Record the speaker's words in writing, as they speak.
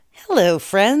Hello,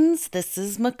 friends. This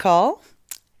is McCall.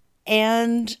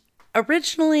 And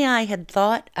originally, I had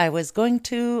thought I was going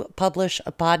to publish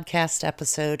a podcast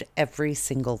episode every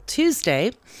single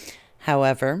Tuesday.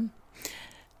 However,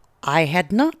 I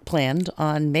had not planned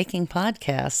on making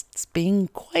podcasts being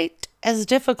quite as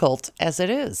difficult as it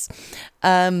is.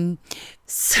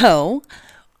 So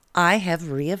I have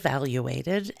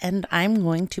reevaluated and I'm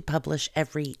going to publish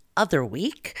every other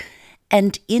week.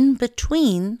 And in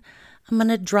between, I'm going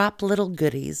to drop little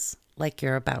goodies like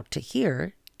you're about to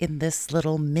hear in this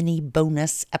little mini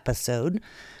bonus episode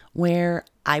where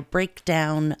I break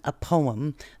down a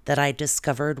poem that I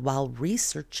discovered while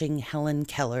researching Helen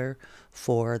Keller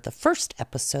for the first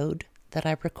episode that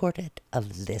I recorded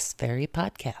of this very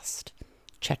podcast.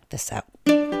 Check this out.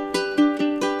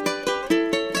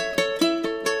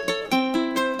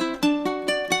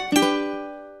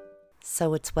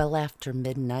 So it's well after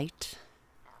midnight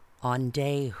on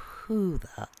day who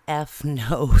the F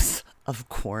knows of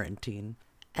quarantine.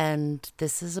 And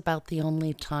this is about the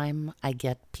only time I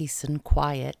get peace and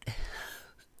quiet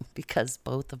because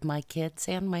both of my kids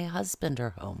and my husband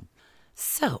are home.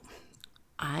 So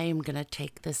I'm going to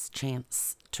take this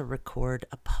chance to record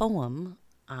a poem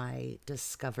I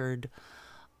discovered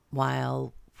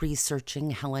while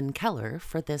researching Helen Keller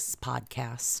for this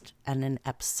podcast and an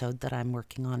episode that I'm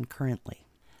working on currently.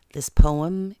 This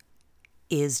poem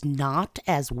is not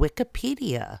as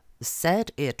Wikipedia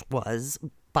said it was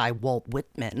by Walt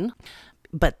Whitman,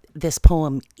 but this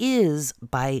poem is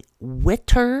by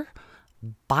Witter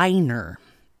Bynner,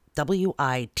 Witter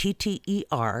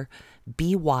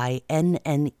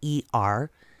Bynner.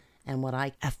 And what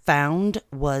I found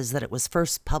was that it was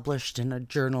first published in a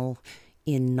journal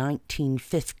in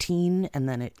 1915, and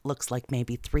then it looks like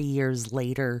maybe 3 years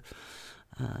later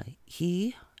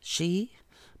she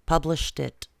published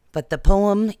it. But the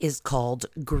poem is called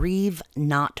Grieve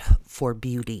Not for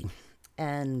Beauty.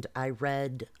 And I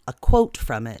read a quote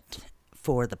from it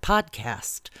for the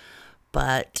podcast.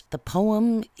 But the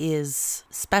poem is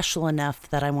special enough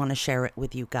that I want to share it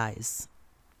with you guys.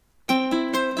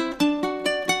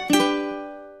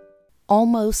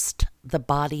 Almost the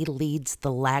body leads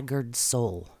the laggard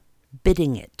soul,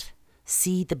 bidding it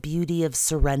see the beauty of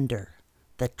surrender,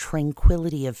 the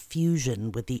tranquility of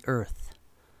fusion with the earth.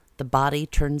 The body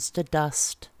turns to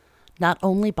dust, not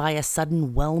only by a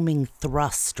sudden whelming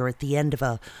thrust or at the end of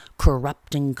a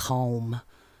corrupting calm,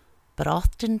 but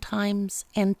oftentimes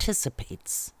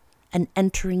anticipates an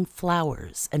entering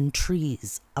flowers and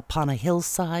trees upon a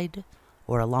hillside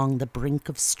or along the brink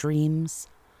of streams,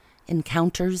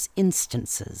 encounters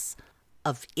instances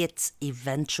of its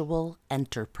eventual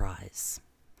enterprise,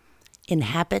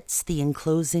 inhabits the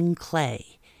enclosing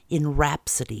clay, in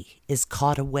rhapsody is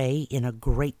caught away in a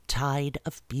great tide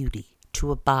of beauty, to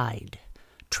abide,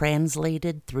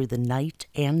 translated through the night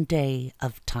and day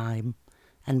of time,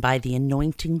 and by the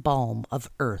anointing balm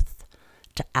of earth,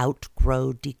 to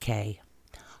outgrow decay.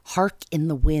 Hark in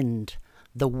the wind,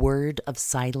 the word of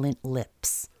silent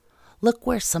lips. Look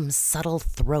where some subtle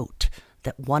throat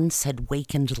that once had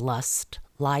wakened lust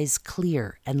lies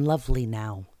clear and lovely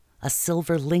now, a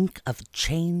silver link of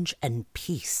change and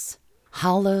peace.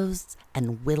 Hollows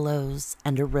and willows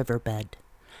and a riverbed,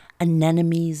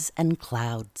 anemones and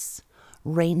clouds,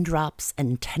 raindrops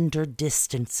and tender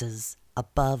distances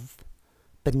above,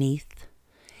 beneath,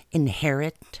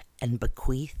 inherit and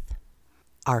bequeath,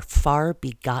 our far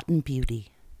begotten beauty.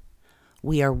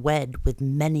 We are wed with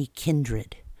many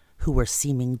kindred who were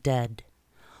seeming dead.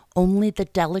 Only the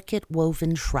delicate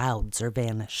woven shrouds are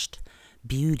vanished,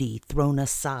 beauty thrown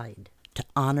aside to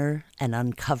honor and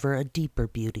uncover a deeper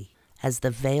beauty, as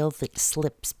the veil that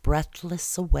slips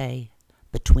breathless away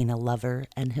between a lover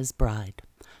and his bride.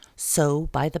 So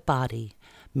by the body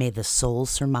may the soul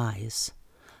surmise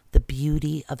the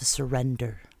beauty of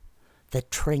surrender, the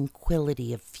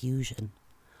tranquility of fusion,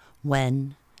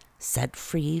 when, set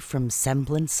free from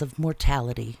semblance of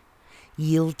mortality,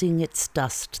 yielding its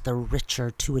dust the richer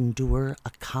to endure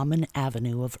a common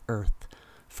avenue of earth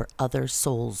for other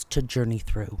souls to journey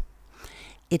through,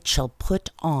 it shall put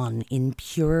on in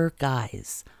purer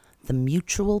guise the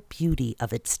mutual beauty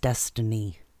of its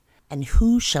destiny. And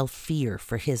who shall fear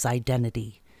for his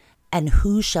identity? And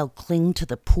who shall cling to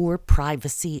the poor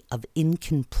privacy of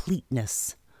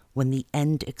incompleteness when the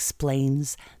end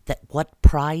explains that what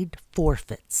pride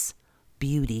forfeits,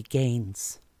 beauty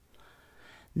gains?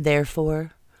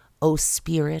 Therefore, O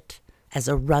spirit, as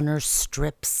a runner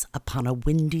strips upon a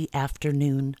windy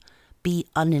afternoon, be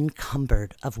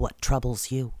unencumbered of what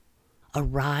troubles you.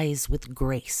 Arise with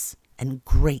grace and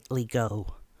greatly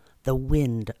go, the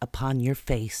wind upon your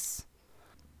face.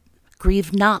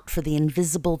 Grieve not for the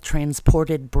invisible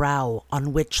transported brow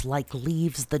on which like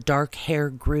leaves the dark hair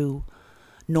grew,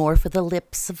 nor for the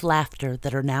lips of laughter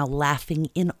that are now laughing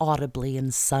inaudibly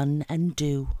in sun and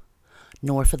dew,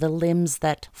 nor for the limbs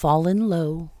that, fallen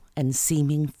low and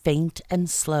seeming faint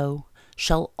and slow,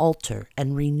 shall alter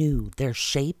and renew their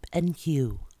shape and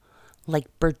hue,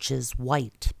 like birches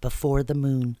white before the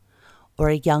moon, or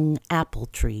a young apple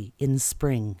tree in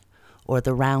spring, or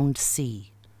the round sea,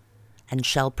 and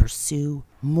shall pursue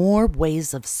more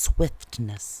ways of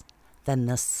swiftness than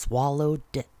the swallow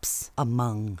dips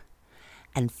among,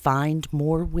 and find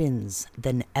more winds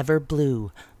than ever blew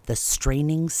the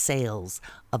straining sails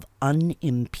of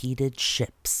unimpeded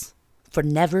ships. For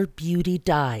never beauty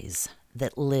dies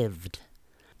that lived.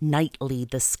 Nightly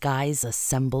the skies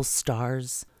assemble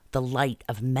stars, the light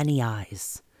of many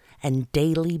eyes, and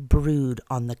daily brood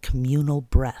on the communal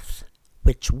breath,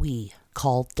 which we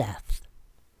call death.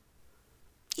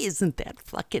 Isn't that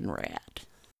fucking rad?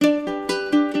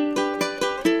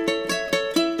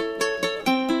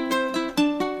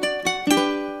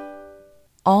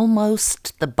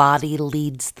 Almost the body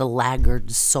leads the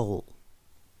laggard soul,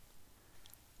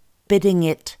 bidding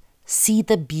it see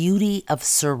the beauty of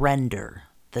surrender,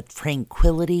 the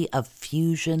tranquility of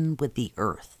fusion with the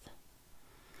earth.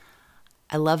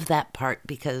 I love that part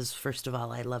because, first of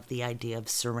all, I love the idea of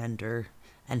surrender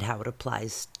and how it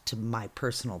applies to my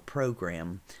personal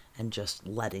program and just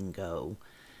letting go.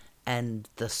 And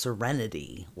the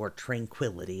serenity, or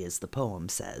tranquility, as the poem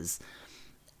says.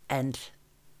 And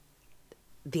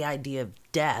the idea of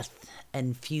death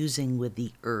and fusing with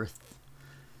the earth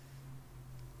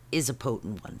is a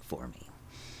potent one for me.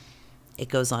 It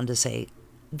goes on to say,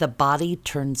 the body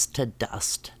turns to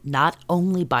dust, not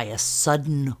only by a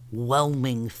sudden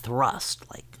whelming thrust,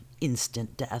 like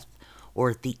instant death,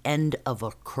 or at the end of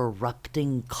a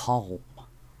corrupting calm.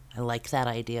 I like that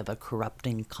idea of a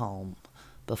corrupting calm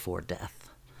before death.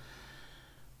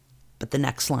 But the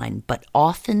next line, but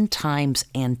oftentimes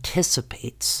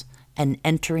anticipates an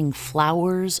entering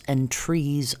flowers and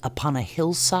trees upon a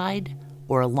hillside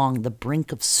or along the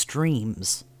brink of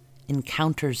streams,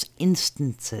 encounters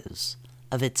instances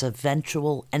of its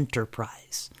eventual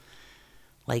enterprise.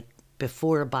 Like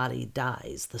before a body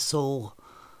dies, the soul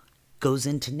goes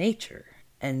into nature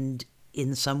and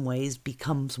in some ways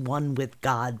becomes one with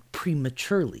God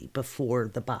prematurely before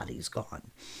the body's gone,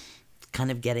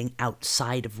 kind of getting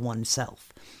outside of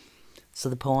oneself. So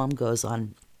the poem goes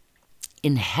on,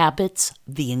 inhabits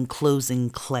the enclosing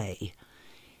clay,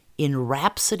 in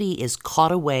rhapsody is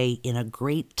caught away in a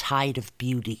great tide of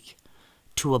beauty,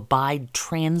 to abide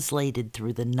translated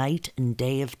through the night and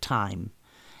day of time,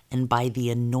 and by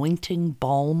the anointing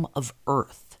balm of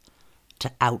earth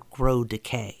to outgrow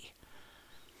decay.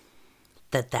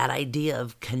 That idea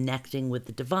of connecting with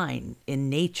the divine in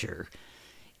nature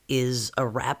is a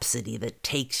rhapsody that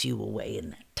takes you away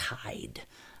in that tide.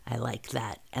 I like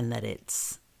that, and that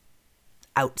it's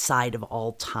outside of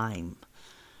all time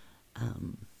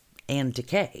and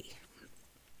decay.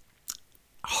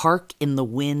 Hark in the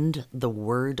wind the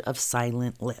word of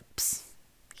silent lips.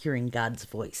 Hearing God's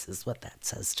voice is what that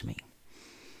says to me.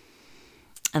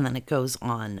 And then it goes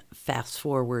on, fast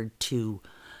forward to,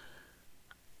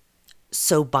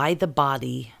 so by the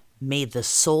body may the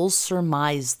soul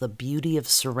surmise the beauty of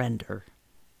surrender,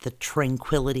 the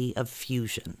tranquility of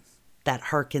fusion. That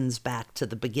harkens back to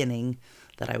the beginning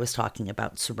that I was talking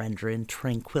about, surrender and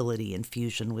tranquility and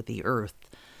fusion with the earth.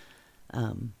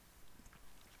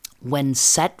 When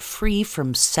set free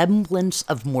from semblance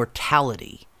of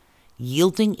mortality,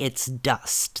 yielding its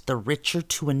dust, the richer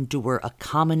to endure a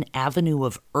common avenue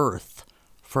of earth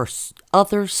for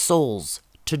other souls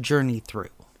to journey through.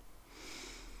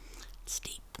 It's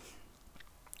deep.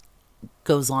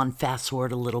 Goes on, fast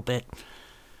forward a little bit,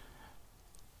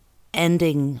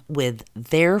 ending with,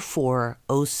 therefore,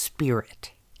 O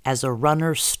spirit, as a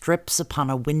runner strips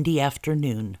upon a windy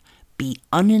afternoon, be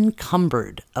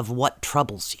unencumbered of what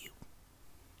troubles you.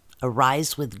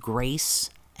 Arise with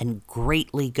grace and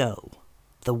greatly go,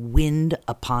 the wind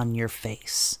upon your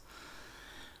face.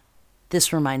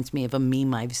 This reminds me of a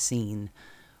meme I've seen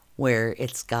where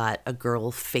it's got a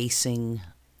girl facing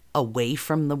away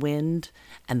from the wind,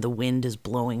 and the wind is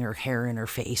blowing her hair in her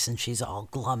face, and she's all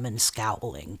glum and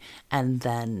scowling. And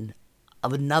then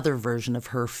another version of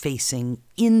her facing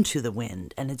into the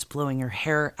wind, and it's blowing her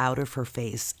hair out of her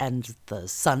face, and the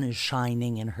sun is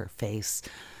shining in her face.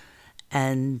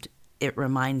 And it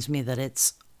reminds me that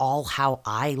it's all how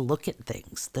I look at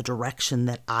things, the direction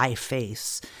that I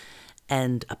face.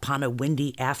 And upon a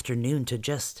windy afternoon, to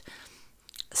just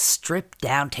strip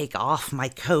down, take off my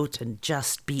coat, and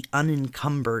just be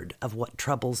unencumbered of what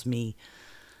troubles me.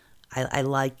 I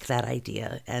like that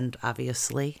idea, and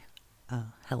obviously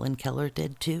Helen Keller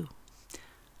did too.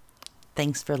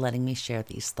 Thanks for letting me share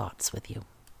these thoughts with you.